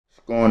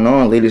Going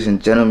on, ladies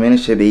and gentlemen,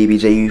 it's your baby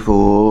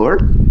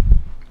J4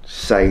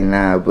 signing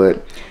out.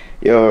 But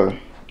yo,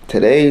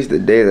 today's the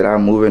day that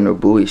I'm moving to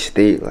Bowie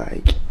State.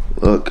 Like,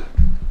 look,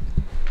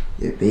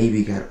 your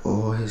baby got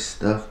all his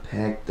stuff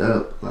packed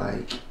up,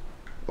 like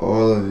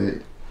all of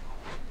it.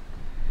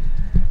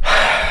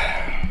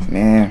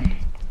 man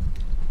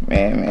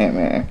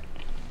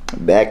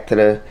back to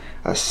the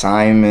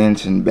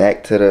assignments and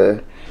back to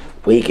the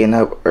waking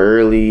up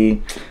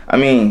early.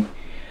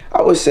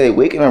 I would say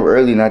waking up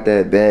early not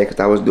that bad because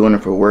I was doing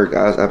it for work.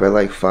 I was up at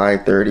like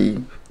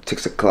 5:30,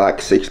 6 o'clock,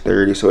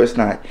 6:30, so it's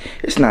not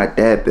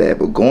that bad.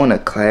 But going to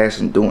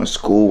class and doing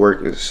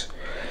schoolwork is,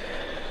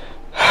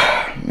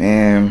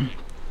 man,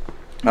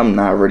 I'm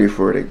not ready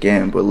for it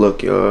again. But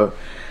look, y'all,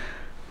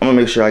 I'm gonna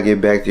make sure I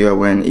get back to y'all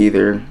when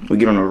either we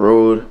get on the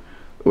road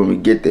or when we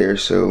get there.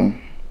 So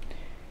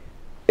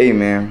hey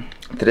man,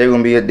 today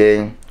gonna be a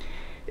day.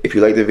 If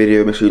you like the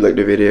video, make sure you like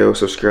the video,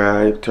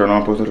 subscribe, turn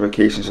on post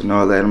notifications and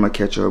all that. I'm gonna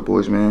catch y'all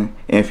boys, man,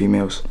 and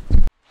females.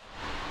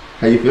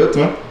 How you feel,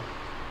 Tim?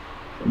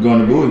 I'm going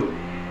to Bowie.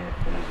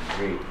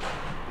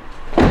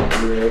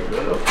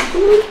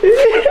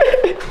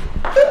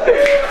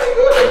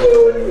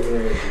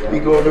 We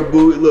going to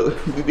Bowie. Look,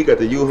 we got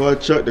the U-Haul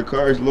truck, the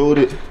car is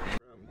loaded.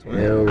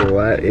 Yo,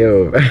 what?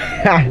 Yo.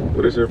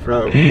 What is your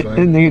problem, This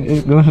nigga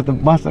is going to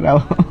bust it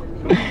out.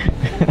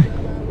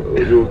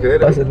 You okay?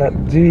 Busting out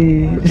the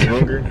G's. You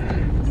hungry?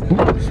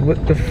 Oops,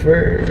 what the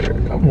fur?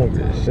 I'm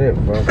hungry as shit,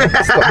 bro.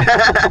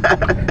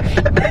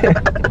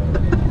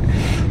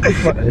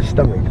 His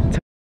stomach.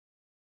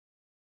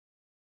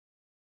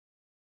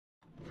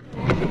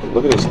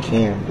 Look at this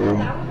can, bro.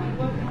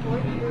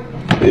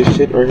 This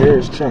shit right here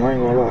is trim, I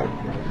ain't gonna lie.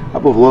 I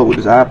put vlog with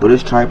this. I put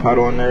this tripod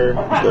on there.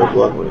 Start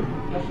vlog with it.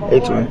 Hey,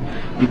 twin,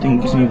 you think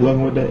you can see me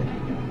vlogging with that?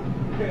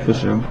 For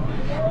sure.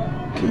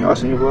 Can y'all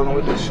see me vlogging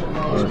with this?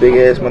 This big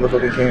ass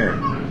motherfucking can.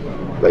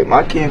 Like,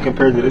 my can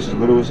compared to this is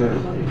little as hell.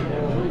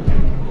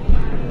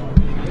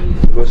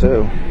 Little as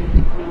hell.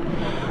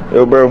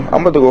 Yo, bro,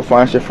 I'm about to go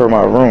find shit for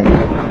my room.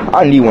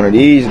 I need one of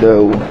these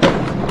though,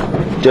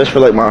 just for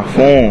like my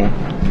phone.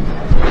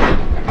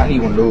 I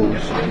need one of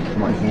those for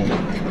my phone.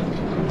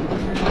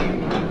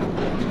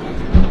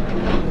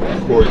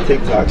 For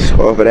TikToks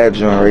off of that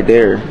joint right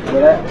there.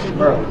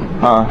 Bro.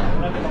 Huh?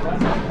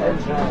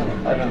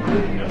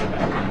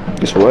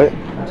 It's what?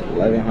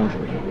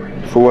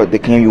 $1,100. For what? The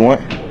can you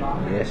want?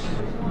 Yes.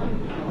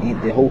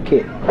 Need the whole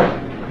kit.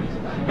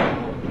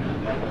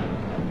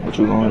 What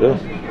you gonna do?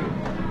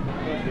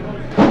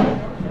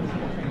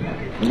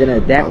 And then an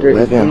adapter in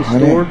the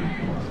store.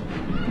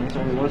 It's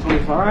only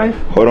 $125.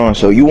 Hold on,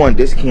 so you want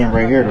this can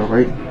right here though,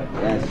 right?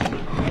 Yes.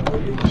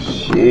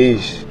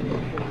 Jeez.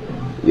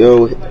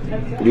 Yo,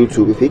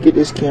 YouTube, if he get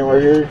this can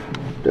right here,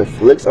 the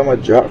flicks I'ma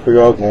drop for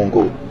y'all gonna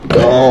go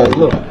dumb.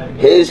 Look,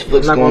 his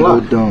flicks gonna go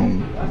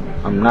dumb.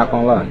 I'm not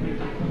gonna lie.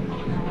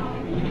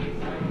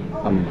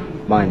 I'm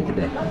buying it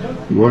today.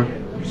 You are?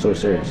 I'm so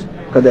serious.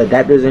 Cause the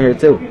adapter's in here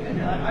too.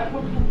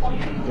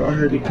 Y'all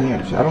heard the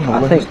cans. I don't know I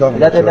what think he's talking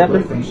that about.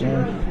 adapter?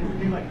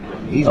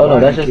 He's Oh no,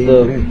 that's buying just the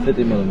the can today.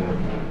 50 millimeter.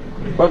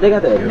 Bro, they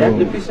got the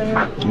adapter piece in here.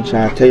 I'm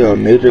trying to tell y'all,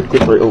 major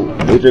clips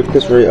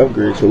rate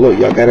upgrade. So look,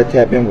 y'all gotta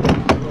tap in with him.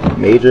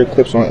 Major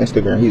Clips on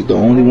Instagram. He's the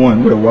only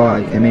one with a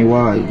Y,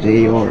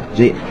 M-A-Y-J-A-R,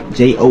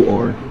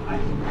 J-O-R.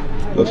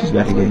 Look, she's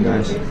back again,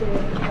 guys.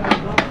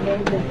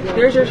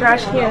 There's your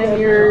trash can and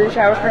your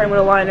shower curtain with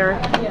a liner.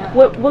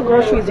 What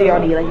groceries do y'all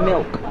need? Like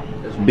milk?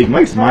 Big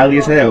Mike smiley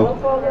as hell.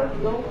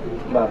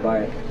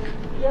 Buy it.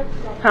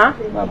 Huh?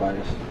 Buy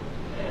this.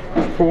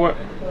 For what?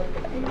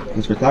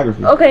 His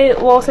photography. Okay,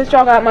 well since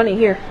y'all got money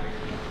here.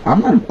 I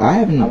haven't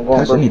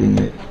touched anything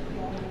yet.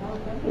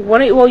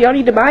 Well, y'all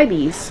need to buy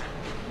these.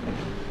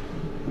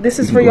 This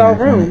is for y'all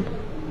room.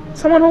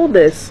 Someone hold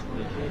this.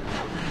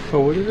 So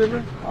what is it,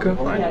 bro? Come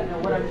find it.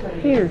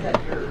 Here.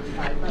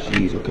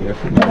 Jeez, okay.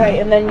 Okay,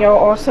 and then y'all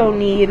also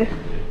need.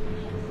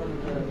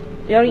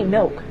 Y'all need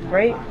milk,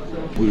 right? I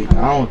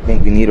don't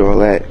think we need all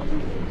that.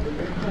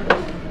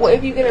 Well,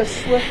 if you get a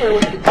Swiffer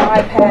with the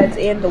dry pads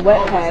and the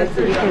wet pads,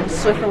 then you can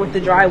Swiffer with the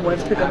dry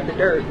ones, pick up the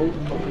dirt. With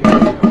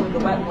the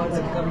wet ones,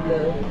 pick up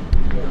the.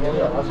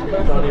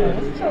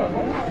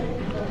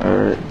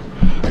 Alright.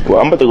 Well,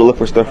 I'm about to go look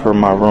for stuff for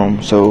my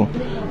room. So,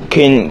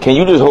 can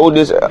you just hold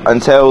this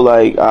until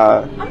like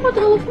I'm about to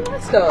go look for my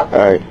stuff.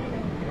 Alright.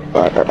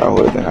 I'll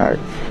hold it then. Alright.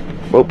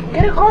 Boop.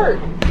 Get a cart.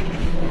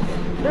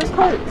 There's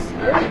carts.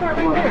 There's a cart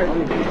right there.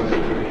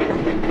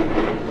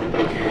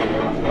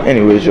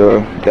 Anyways,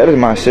 y'all, that is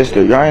my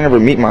sister. Y'all ain't never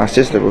meet my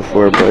sister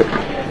before, but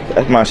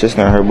that's my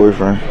sister and her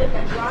boyfriend.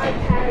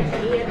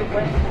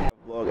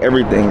 Vlog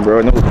everything,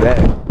 bro. No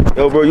bad.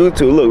 Yo, bro, you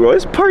too. Look, bro,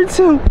 it's part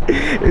 2.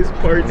 It's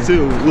part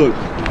 2. Look.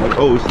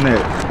 Oh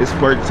snap! It's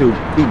part 2.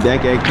 He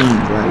back at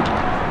Kings. Like,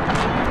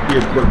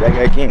 here, bro, back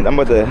at Kings. I'm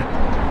about to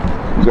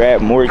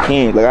grab more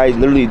Kings. Like, I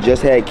literally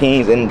just had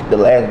Kings in the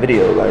last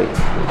video. Like,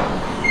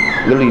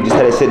 literally just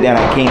had to sit down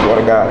at Kings with all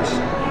the guys.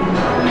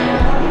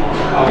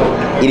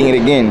 Eating it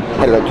again.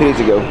 Had it like 2 days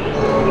ago.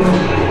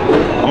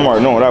 I'm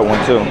already knowing that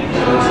one too.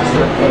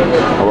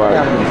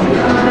 Alright.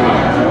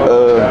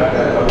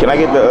 Can I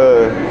get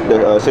the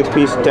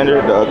 6-piece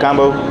tender, the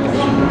combo?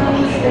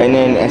 And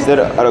then instead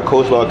of the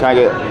coleslaw, can I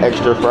get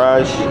extra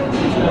fries?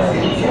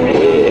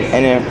 Yeah.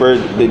 And then for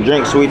the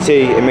drink, sweet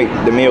tea, and make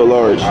the meal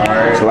large.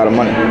 It's a lot of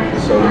money.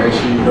 So make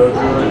sure you go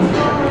through it.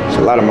 It's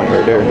a lot of money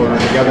right there.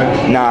 Together?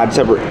 Nah, it's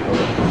separate.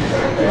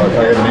 Can I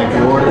get the name for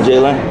your order?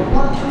 Jalen.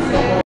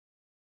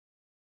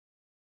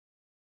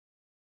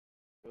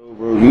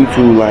 Bro,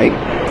 YouTube, like,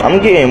 I'm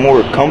getting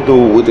more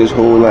comfortable with this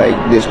whole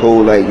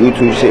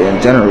YouTube shit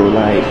in general,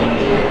 like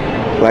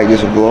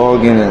this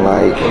vlogging and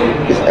like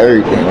just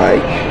everything,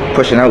 like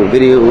pushing out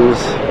videos,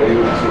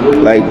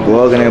 like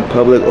vlogging in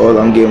public. All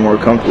I'm getting more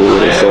comfortable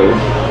with it. So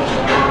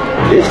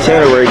this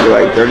channel rate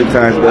like 30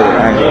 times better.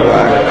 I ain't gonna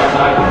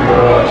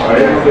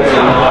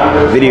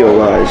lie. Video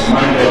wise,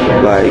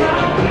 like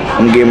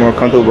I'm getting more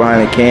comfortable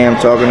behind the cam,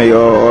 talking to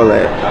y'all, all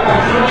that.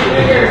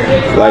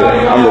 Like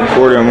I'm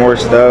recording more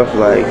stuff.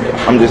 Like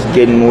I'm just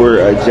getting more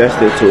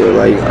adjusted to it.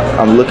 Like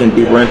I'm looking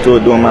deeper into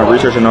it, doing my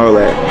research and all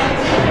that.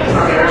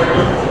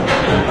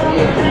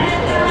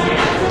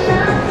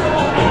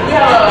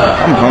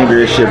 I'm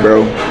hungry as shit,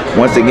 bro.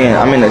 Once again,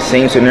 I'm in the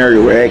same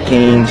scenario. We're at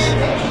King's,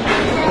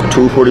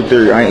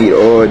 2:43. I ain't eat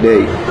all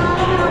day.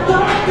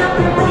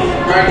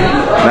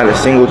 Not a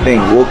single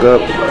thing. Woke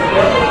up,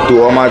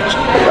 do all my.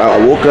 I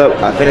woke up.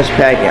 I finished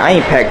packing. I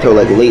ain't packed till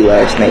like late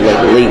last night.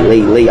 Like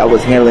late. I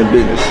was handling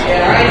business.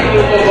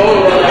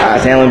 I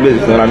was handling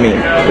business. You know what I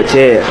mean? But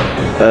yeah,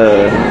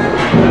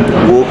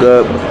 woke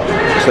up,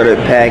 started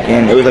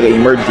packing. It was like an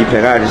emergency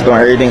pack. I just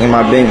throwing everything in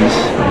my business.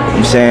 You know what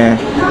I'm saying?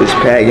 Just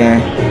packing.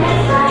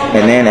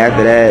 And then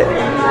after that,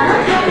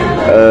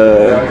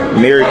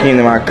 Mary came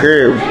to my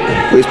crib.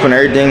 We was putting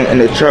everything in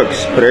the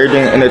trucks.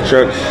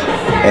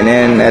 And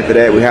then after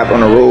that, we hopped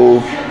on the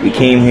road. We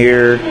came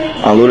here,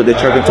 unloaded the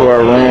truck into our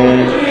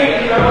room.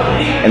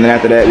 And then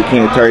after that, we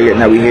came to Target.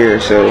 Now we here.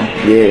 So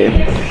yeah,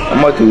 I'm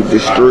about to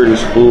destroy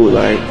this food.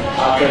 Like,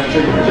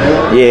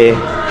 yeah,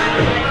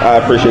 I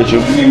appreciate you.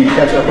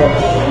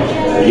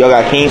 Y'all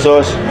got King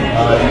sauce?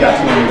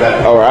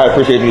 Alright, I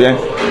appreciate you, then.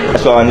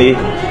 That's all I need.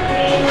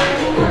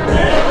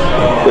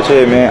 But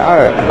yeah, man,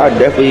 I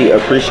definitely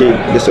appreciate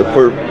the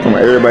support from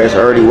everybody that's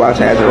already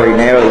watching as of right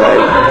now.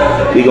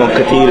 Like, we gonna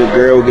continue to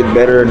grow, get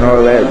better and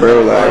all that,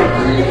 bro. Like,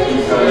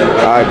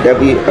 I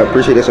definitely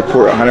appreciate the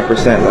support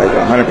 100%, like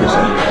 100%.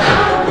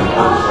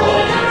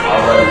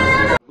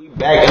 We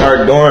back in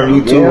our dorm,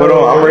 YouTube. Hold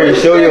on, I'm ready to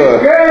show you.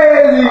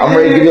 I'm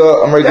ready to give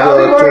y'all a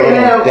tour.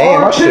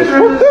 Damn, my shit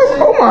fucked up.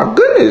 Oh my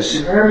goodness.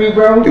 You heard me,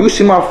 bro? Do you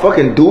see my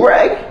fucking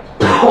do-rag?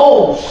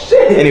 Oh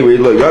shit! Anyway,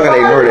 look, y'all gotta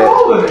ignore that.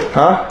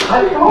 Huh?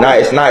 Nah,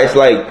 it's not. It's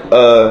like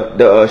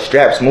the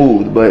strap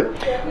smooth, but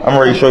I'm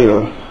ready to show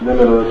you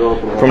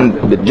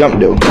from the jump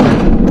though.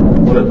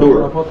 Open the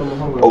door.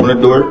 Open the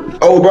door.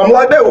 Oh, bro, I'm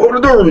locked out. Open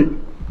the door.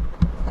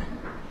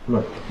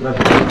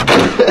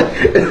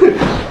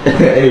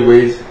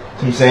 Anyways,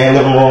 I'm saying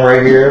living room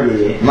right here.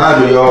 Yeah.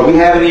 Mind you, y'all, we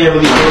haven't even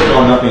really worked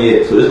on nothing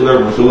yet, so this is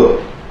living room. So look.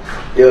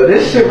 Yo,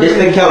 this shit. This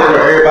thing count where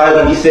everybody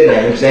gonna be sitting at.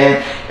 You know what I'm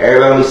saying?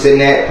 Everybody gonna be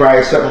sitting at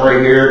probably something right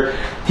here.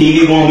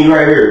 TV gonna be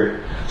right here.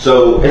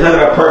 So it's like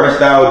an apartment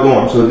style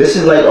dorm. So this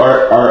is like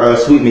our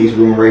suite mates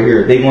room right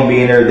here. They gonna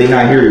be in there. They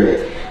not here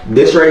yet.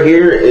 This right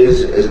here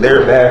is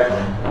their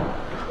bathroom.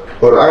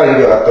 Hold on, I gotta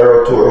give you a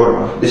thorough tour. Hold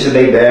on. This is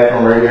their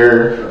bathroom right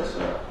here.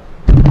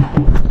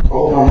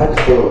 Oh my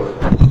God.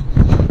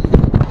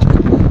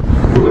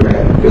 We're gonna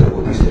have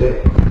difficulties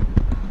today.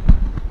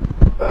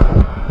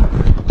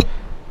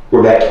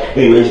 We're back.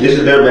 Anyways, this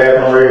is their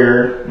bathroom right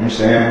here. You know what I'm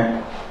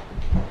saying?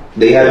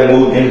 They haven't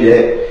moved in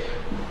yet.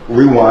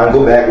 Rewind,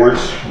 go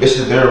backwards. This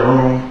is their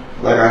room.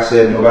 Like I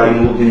said, nobody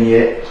moved in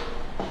yet.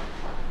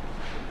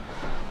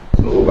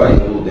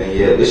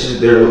 This is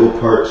their little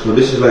part. So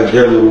this is like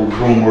their little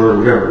room or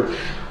whatever.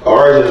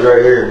 Ours is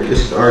right here. This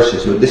is our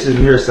shit. So this is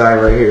your side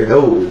right here.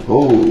 Oh.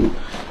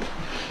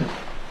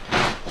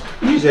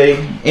 You say,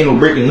 ain't no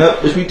breaking up,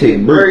 bitch, we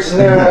take breaks.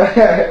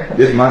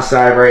 This is my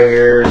side right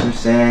here, you know what I'm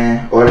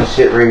saying? All this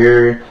shit right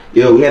here.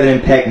 Yo, we haven't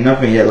unpacked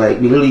nothing yet. Like,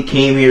 we literally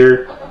came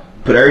here,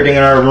 put everything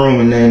in our room,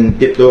 and then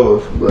dipped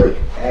off. Like,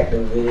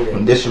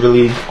 this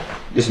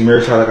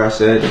mirror side, like I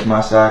said, this is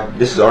my side.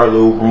 This is our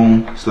little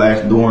room, /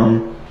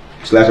 dorm,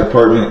 /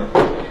 apartment.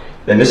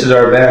 Then this is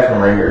our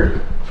bathroom right here. You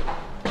know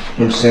what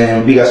I'm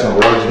saying? We got some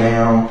rugs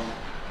down.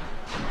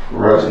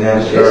 Rugs down,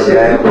 this is our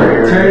bathroom right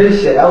here. Turn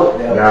this shit out,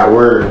 though. Nah,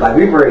 word. Like,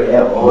 we bring it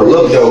out. But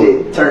look, though,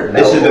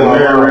 this is the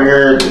mirror right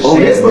here.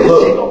 But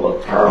look,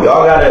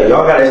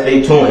 y'all gotta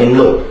stay tuned and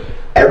look.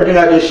 Everything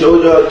I just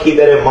showed y'all, keep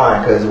that in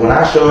mind, because when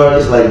I show y'all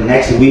this like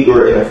next week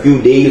or in a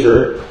few days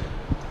or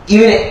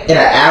even in an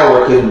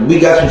hour, because we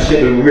got some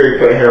shit that we're really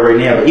putting here right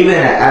now, but even in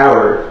an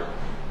hour,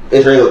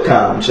 it's ready to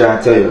come. I'm trying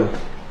to tell you.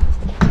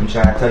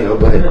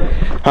 But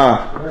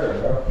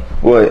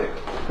what?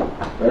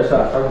 That's what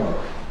I'm talking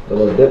about. The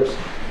little dips.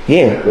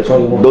 Yeah. Which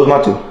one you want? Those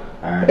my two.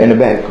 Alright. In the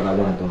back. I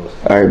want those.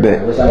 Alright,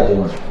 bet. What side do you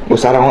want? What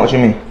side I want? What you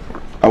mean?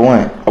 I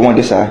want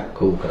this side.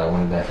 Cool, because I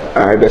want that side.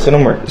 Alright, bet. Send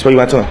them work. That's what you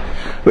want to.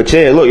 But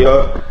yeah, look,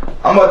 y'all.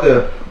 I'm about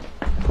to.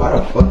 Why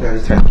the fuck did I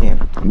just turn the cam?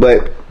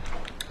 But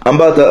I'm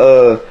about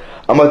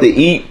I'm about to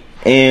eat,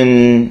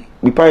 and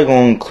we probably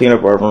gonna clean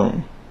up our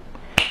room.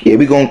 Yeah,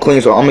 we gonna clean,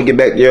 so I'm gonna get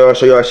back to y'all,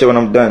 show y'all shit when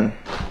I'm done.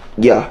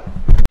 Yeah.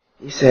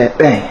 He said,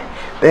 bang,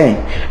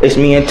 bang. It's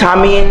me and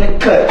Tommy in the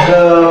cut,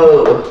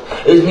 go.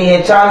 It's me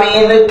and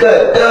Tommy in the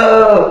cut,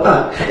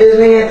 go. It's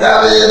me and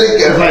Tommy in the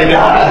cut. Like,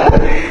 nah.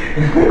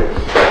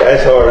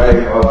 That's hard, I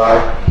ain't gonna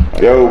lie.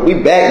 Yo, we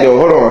back though,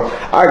 hold on.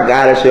 I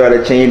gotta show y'all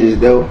the changes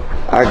though.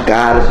 I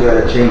gotta show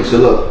y'all the changes. So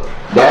look,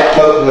 that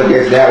couch was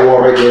against that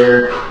wall right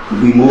there.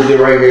 We moved it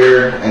right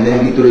here, and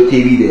then we threw the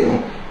TV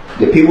down.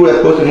 The people that's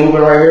supposed to move it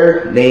right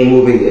here, they ain't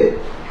moving yet.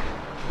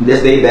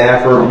 This they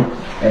bathroom.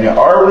 And in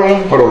our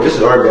room, hold on, this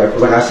is our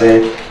bathroom. Like I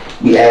said,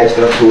 we added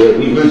stuff to it.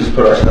 We really just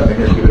put our stuff in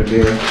here, keep it in.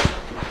 You know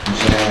what I'm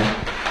saying?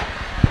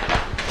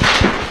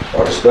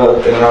 All the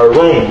stuff in our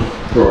room.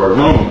 For our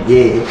room,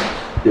 yeah.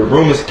 The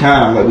room is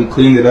calm, like we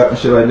cleaned it up and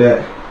shit like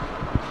that.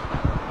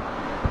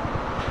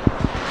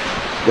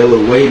 They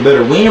look way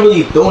better. We ain't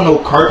really throwing no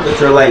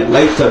carpets or like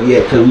lights up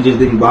yet because we just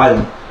didn't buy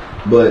them.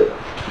 But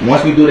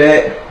once we do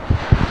that,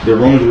 the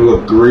rooms will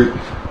look great.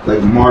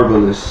 Like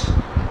marvelous.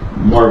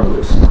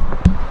 Marvelous.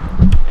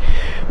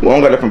 We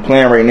don't got nothing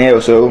planned right now,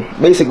 so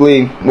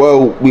basically,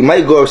 well, we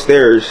might go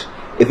upstairs.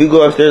 If we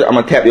go upstairs, I'm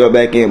gonna tap y'all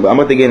back in, but I'm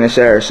about to get in the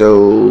shower,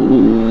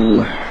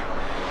 so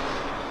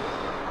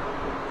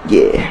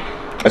yeah,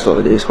 that's all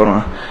it is. Hold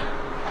on,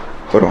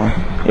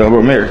 yo,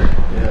 bro, Mary.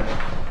 Yeah.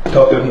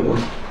 Talk to the people.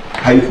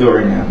 How you feel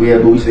right now? We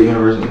at Bowie State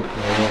University.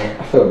 Man,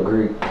 I feel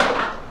great.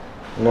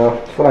 You know,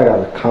 I feel like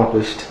I've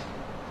accomplished,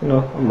 you know,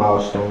 a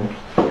milestone.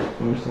 You know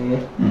what I'm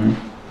saying?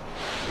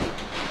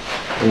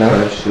 You know,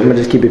 I'm gonna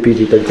just keep it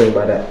PG-13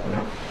 by that. You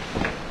know.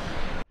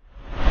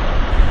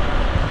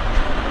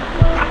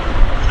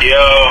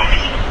 Yo.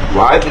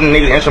 Why didn't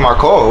niggas answer my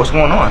call? What's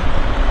going on?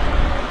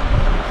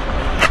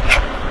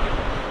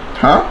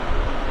 Huh?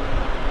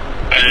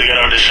 I just got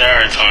out the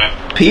shower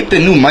time. Peep the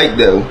new mic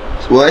though.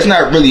 Well, it's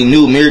not really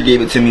new. Mir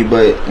gave it to me,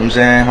 but you know what I'm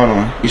saying, hold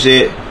on. You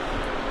see it?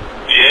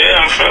 Yeah,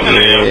 I'm feeling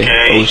it,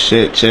 okay. Oh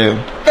shit, chill.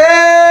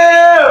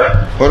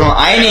 Yeah. Hold on,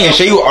 I ain't even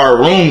show you our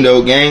room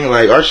though, gang.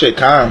 Like our shit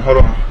calm. Hold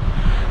on.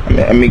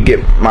 Let me get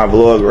my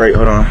vlog right.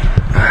 Hold on.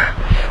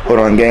 Hold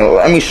on, gang.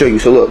 Let me show you.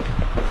 So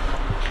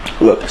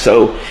look.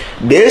 So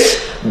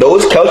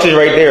those couches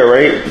right there,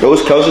 right?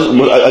 Those couches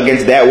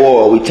against that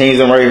wall. We changed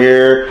them right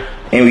here,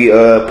 and we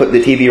put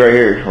the TV right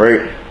here,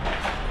 right?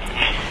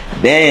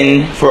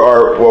 Then for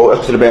our, well,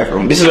 up to the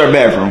bathroom. This is our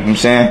bathroom. You know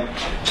what I'm saying,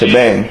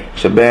 shebang. You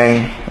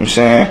know what I'm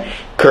saying,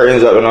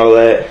 curtains up and all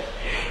that.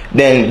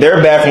 Then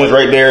their bathroom is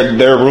right there.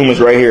 Their room is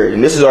right here,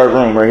 and this is our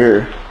room right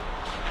here.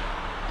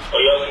 Oh,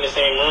 y'all in the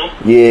same room?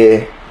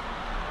 Yeah.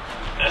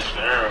 That's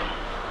fair.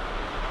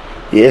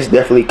 Yeah, it's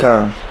definitely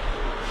calm.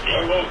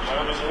 Y'all room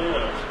calm as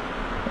hell.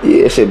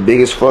 Yeah, it's shit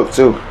big as fuck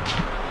too.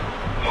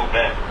 No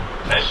bet.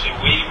 That shit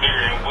way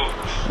bigger than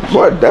Wilkes.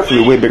 What?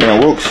 Definitely way bigger than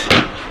Wilkes.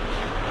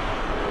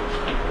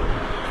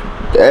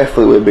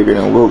 Definitely way bigger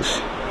than Wilkes.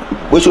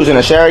 Which was in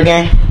the shower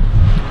gang?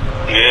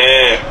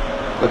 Yeah.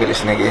 Look at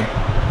this nigga.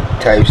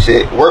 Type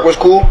shit. Work was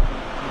cool?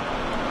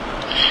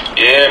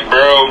 Yeah,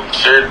 bro.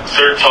 Sir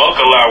talk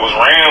a lot was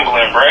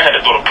rambling, bro. I had to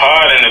throw the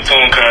pod in the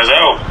tune cuz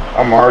out.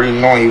 I'm already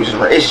knowing he was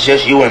just, it's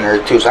just you in there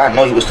too, so I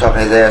know he was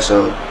talking his ass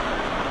off.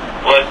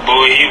 What,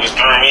 boy? He was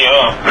throwing me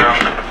off,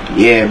 bro.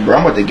 Yeah, bro,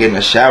 I'm about to get in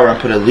the shower and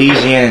put a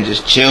leash in and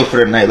just chill for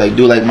the night. Like,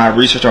 do like my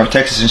research on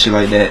Texas and shit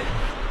like that.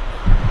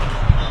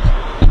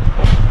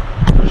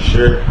 For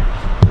sure.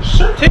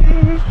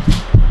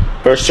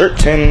 For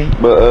certain.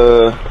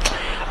 But,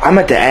 I'm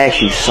about to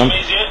ask you something.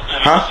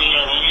 Huh?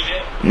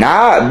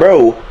 Nah,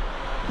 bro.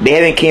 They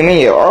haven't came in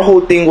yet. Our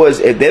whole thing was,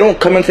 if they don't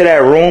come into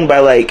that room by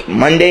like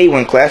Monday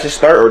when classes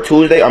start, or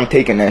Tuesday, I'm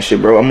taking that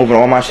shit, bro. I'm moving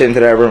all my shit into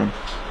that room.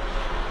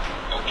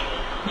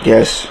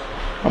 Yes,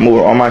 I'm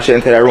moving all my shit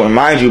into that room. And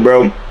mind you,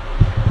 bro,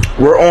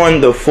 we're on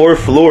the 4th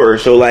floor,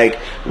 so like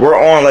we're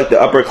on like the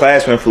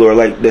upperclassmen floor.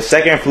 Like the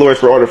 2nd floor is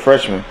for all the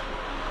freshmen,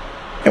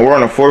 and we're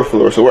on the 4th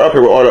floor, so we're up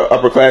here with all the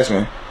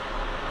upperclassmen.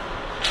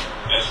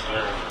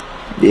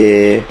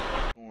 Yeah.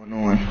 Going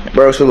on,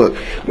 bro. So look,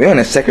 we're on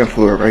the 2nd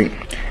floor, right?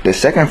 The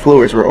 2nd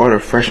floor is where all the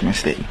freshmen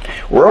stay.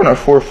 We're on the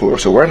 4th floor,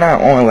 so we're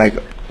not on like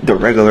the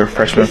regular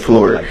freshman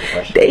floor.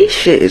 Like they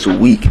shit is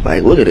weak.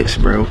 Like, look at this,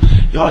 bro.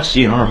 Y'all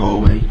see in our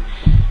hallway,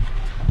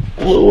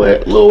 little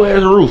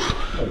ass roof.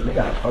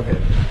 Okay.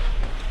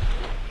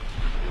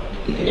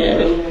 Yeah,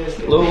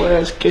 little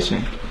ass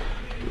kitchen,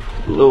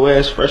 little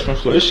ass freshman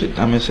floor. This shit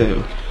dumb as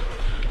hell.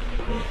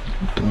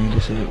 Dumb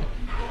as hell.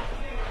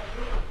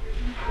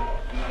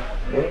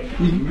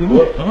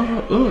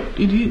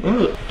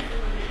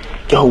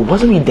 Yo,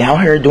 wasn't we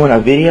down here doing a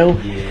video?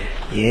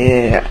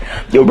 Yeah.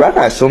 Yo, bro, I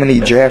got so many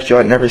drafts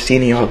y'all never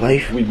seen in your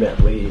life. We met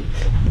legs.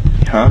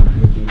 Huh?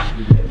 We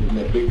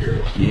met big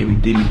girls. Yeah, we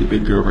did meet the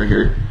big girl right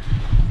here.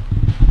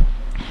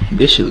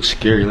 This shit looks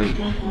scary. Like,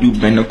 you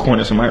bend the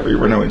corner, somebody will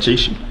run out and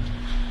chase you.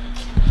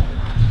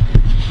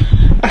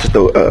 I just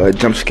throw a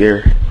jump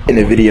scare in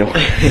the video.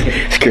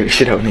 Scare the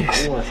shit out of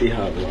this. I want to see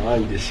how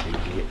long this shit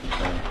get.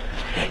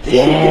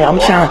 Yeah, I'm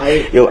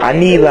trying. Yo, I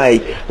need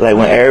like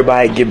when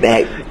everybody get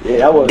back Yeah,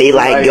 that was. They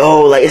like,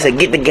 yo, like it's a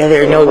get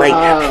together, you know, like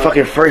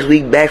fucking first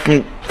week back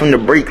from the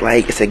break,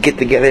 like it's a get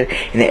together,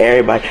 and then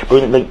everybody, bro,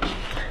 like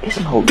it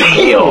smells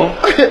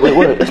good. Wait,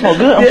 what? It smells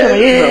good. I'm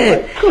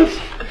saying,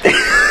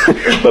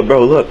 yeah. But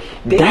bro, look,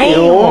 damn,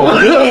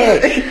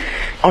 yeah.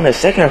 On the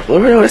second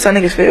floor, though, that's how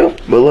niggas feel.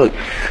 But look,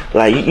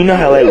 like you know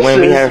how like when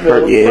we had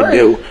first, yeah,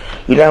 dude.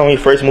 You know how when we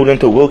first moved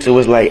into Wilkes, it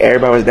was like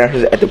everybody was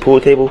downstairs at the pool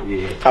table.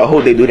 Yeah. I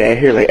hope they do that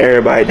here, like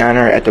everybody down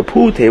there at the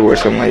pool table or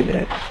something like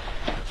that.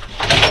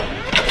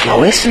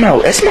 Yo, it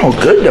smell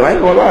good though. I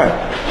ain't gonna lie.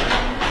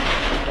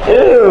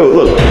 Ew,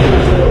 look,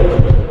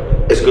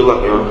 it's good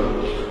luck, yo.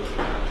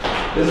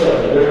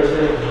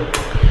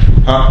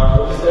 Huh?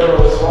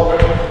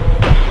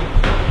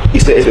 You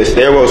said is the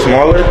stairwell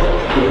smaller?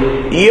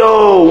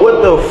 Yo,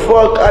 what the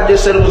fuck? I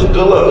just said it was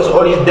good luck. There's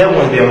all these dead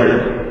ones down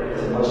here.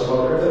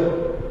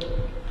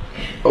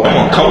 Oh,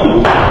 I'm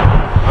uncomfortable.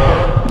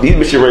 These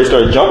bitches ready to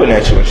start jumping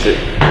at you and shit.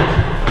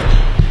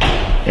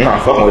 I'm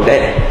not fucking with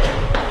that.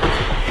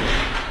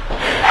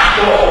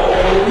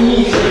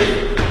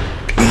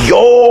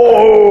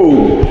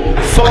 Yo!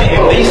 Fucking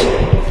at least.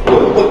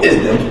 What is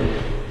them?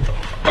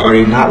 Are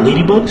they not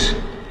ladybugs?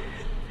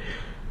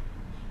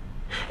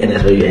 And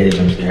that's why you ended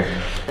jump scare.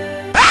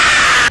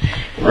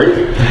 Right?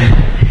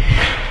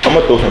 I'm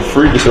gonna throw some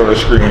freakies on the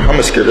screen. I'm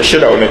gonna scare the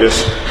shit out of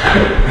niggas.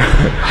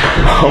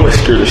 I'm gonna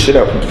scare the shit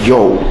out.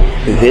 Yo,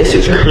 this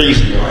is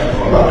crazy.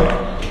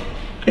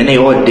 And they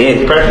all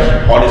dead.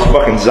 All this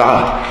fucking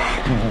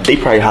Zod. They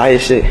probably high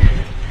as shit.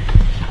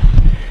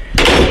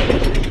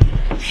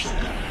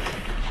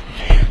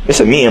 It's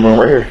a meeting room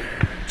right here.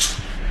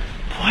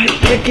 What,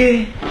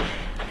 nigga?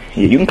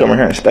 Yeah, you can come in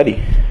here and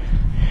study.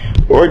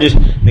 Or just,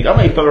 nigga, I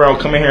might fuck around,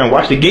 come in here and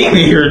watch the game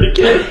in here,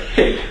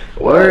 nigga.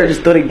 Or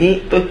just throw the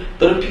game, throw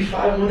the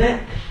P5 on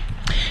that.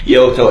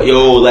 Yo,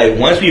 like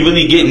once we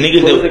really get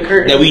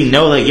niggas that we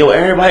know, like, yo,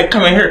 everybody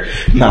come in here.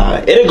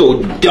 Nah, it'll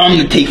go dumb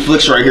to take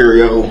flicks right here,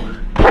 yo.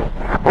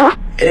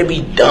 It'll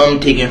be dumb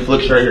taking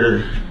flicks right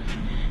here.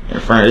 In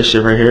front of this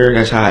shit right here,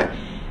 that's hot.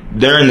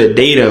 During the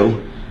day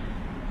though,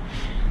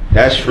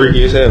 that's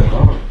freaky as hell.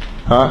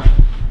 Huh?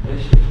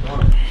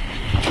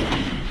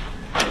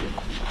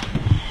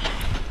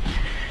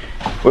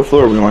 What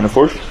floor are we on? The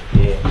fourth?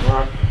 Yeah.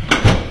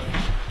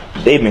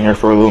 They've been here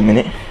for a little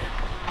minute.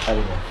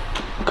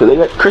 Cause they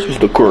got Christmas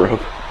decor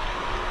up.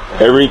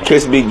 Every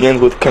kiss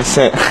begins with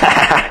consent.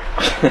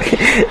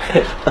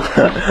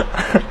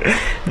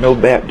 No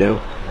bap though.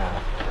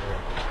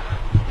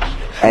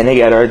 And they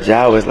got our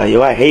job was like,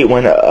 yo, I hate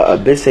when a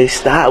bitch say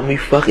stop when we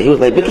fucking. He was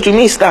like, bitch, what you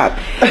mean stop?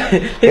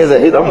 He's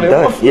like, I'm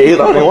done. Yeah, he's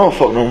like, I don't want to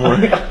fuck no more.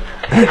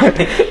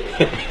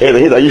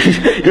 He's like, you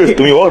just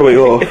threw me all the way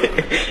off.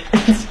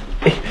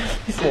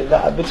 He said,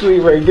 nah, bitch, you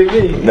ain't ready to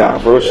get me. Nah,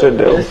 bro, shut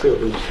though.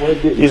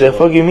 He said,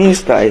 fuck you mean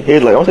stop? He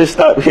was like, don't say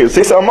stop. He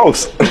say something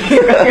else.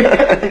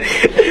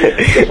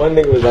 One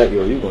nigga was like,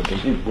 yo, you gonna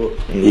think you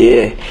booked.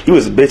 Yeah, he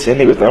was a bitch. That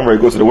nigga was like, I'm ready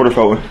to go to the water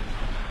fountain.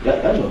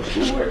 That no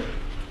schoolwork.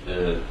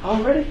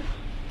 Already?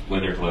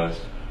 Winter class.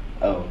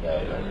 Oh, Yeah,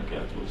 winter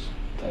calculus.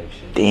 type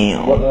shit.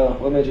 Damn.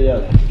 What major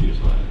y'all at? Computer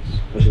science.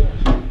 What's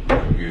yours?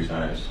 Computer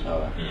science.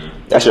 Oh.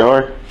 That's your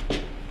hard?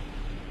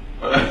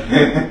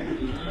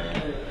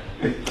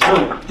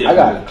 I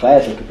got a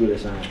class in computer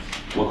science.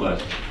 What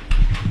class?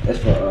 That's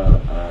for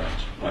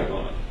Like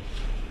on.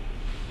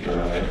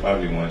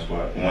 Probably one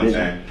spot. One thing.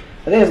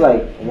 I think it's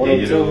like one or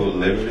Digital two.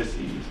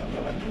 literacy,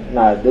 something like that.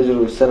 Nah,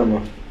 digital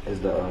cinema is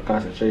the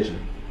concentration.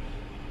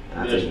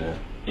 I take that.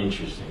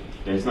 Interesting.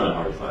 It's not a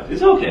hard class.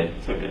 It's okay.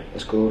 It's okay.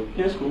 It's cool.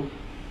 Yeah, it's cool.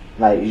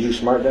 Like, is you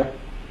smart though?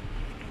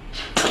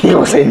 You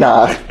don't say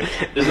nah.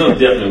 There's no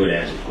definite way to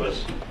answer the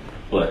question.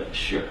 But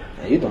sure.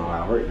 Yeah, you doing a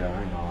lot of work though,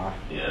 I ain't gonna lie.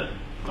 Yeah.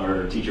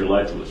 Our teacher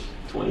lied to us.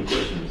 20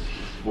 questions.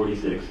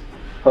 46.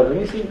 Hold on,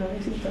 let me see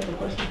the type of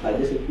question. Like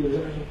this computer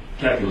science?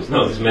 Calculus.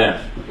 No, it's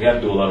math. We have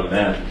to do a lot of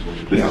math.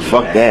 Yeah,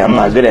 fuck that. I'm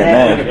not good at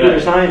math. Computer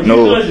science?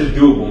 No. This is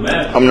doable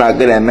math. I'm not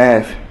good at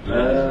math.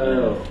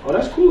 Oh,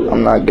 that's cool.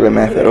 I'm not good at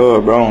math at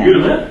all, bro. You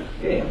good at math?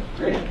 Yeah, I'm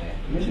great at that.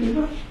 You mentioned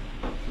it,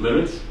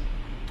 Limits?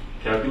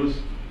 Calculus?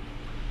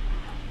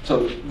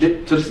 So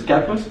this is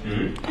calculus?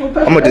 Mm-hmm.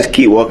 I'm gonna just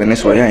keep walking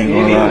this way. I ain't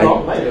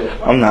gonna lie.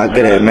 I'm not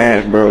good at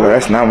math, bro.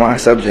 That's not my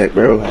subject,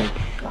 bro. Like,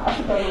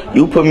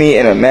 you put me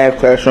in a math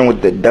classroom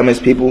with the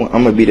dumbest people,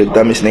 I'm gonna be the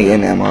dumbest nigga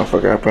in that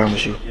motherfucker. I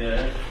promise you.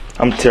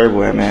 I'm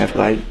terrible at math.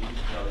 Like,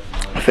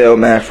 I failed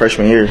math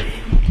freshman year.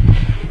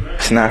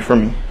 It's not for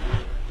me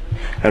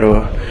at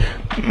all.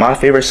 My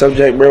favorite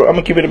subject, bro. I'm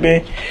gonna keep it a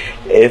bit.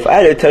 If I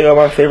had to tell y'all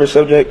my favorite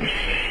subject,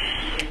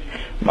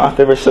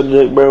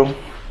 bro.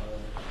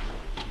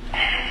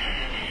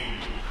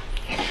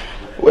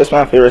 What's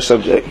my favorite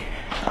subject?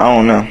 I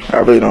don't know. I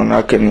really don't know.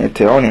 I couldn't even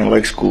tell. I don't even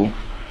like school.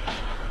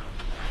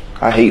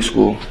 I hate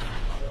school.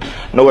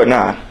 No, what?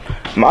 Nah.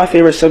 My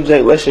favorite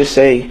subject, let's just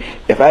say,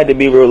 if I had to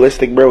be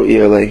realistic, bro,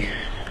 ELA.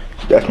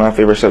 That's my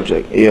favorite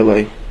subject,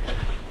 ELA.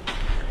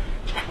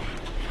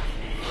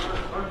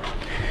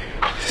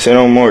 Say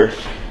no more.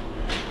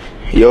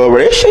 Yo, bro,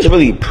 this shit's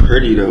really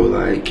pretty, though.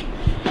 Like,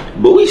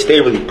 Bowie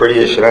stay really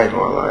pretty as shit. I ain't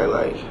gonna lie.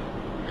 Like,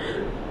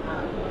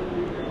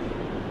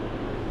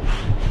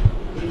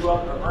 you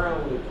walking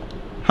around with.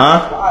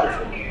 Huh?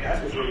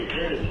 That's what's really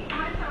crazy.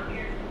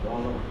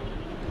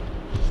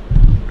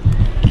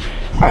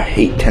 I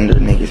hate tender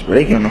niggas, bro.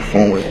 They get on the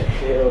phone with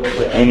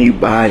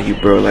anybody,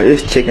 bro. Like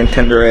this chicken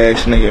tender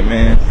ass nigga,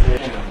 man.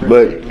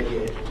 But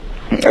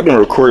I've been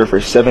recording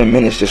for 7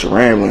 minutes just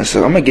rambling,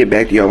 so I'm gonna get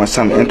back to y'all when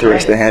something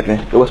interesting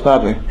happen. Yo, what's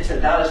poppin'? It's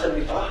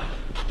 $1.75.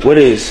 What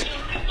is?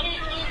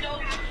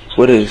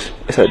 What is?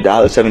 It's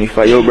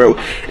 $1.75. Yo, bro,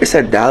 it's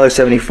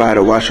 $1.75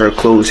 to wash our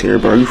clothes here,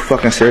 bro. Are you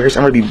fucking serious?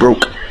 I'm gonna be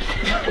broke.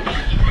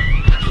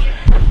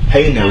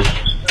 Hey, no.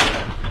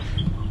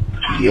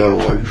 Yo,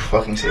 are you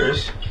fucking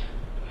serious?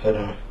 Hold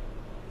on.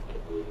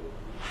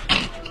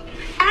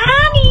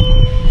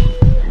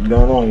 What's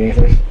going on,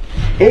 man?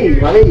 Hey,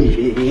 my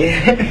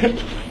baby.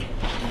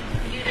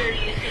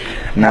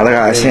 Now, like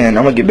I was saying,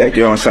 I'm gonna get back to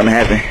y'all when something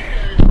happen.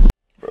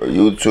 Bro,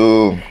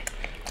 YouTube,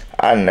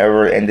 I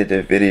never ended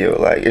the video.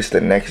 Like, it's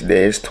the next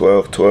day. It's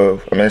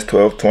 12:12. I mean, it's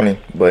 12:20.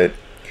 But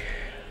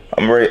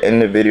I'm ready to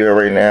end the video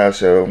right now.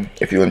 So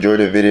if you enjoyed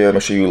the video,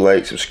 make sure you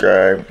like,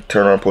 subscribe,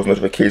 turn on post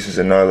notifications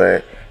and all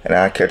that. And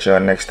I'll catch y'all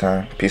next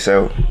time. Peace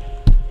out.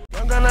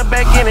 I'm gonna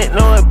back in it,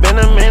 know it been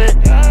a minute.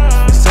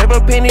 This type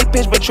of penny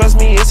pinch, but trust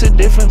me, it's a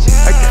difference.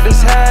 I got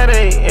this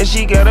headache, and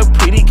she got a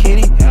pretty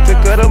kitty. Took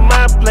her to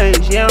my place,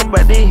 yeah, I'm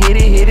about to hit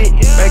it.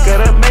 Back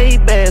of the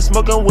Maybach,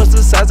 smoking what's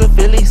the size of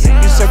Phillies.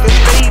 You suck a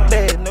straight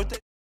bad.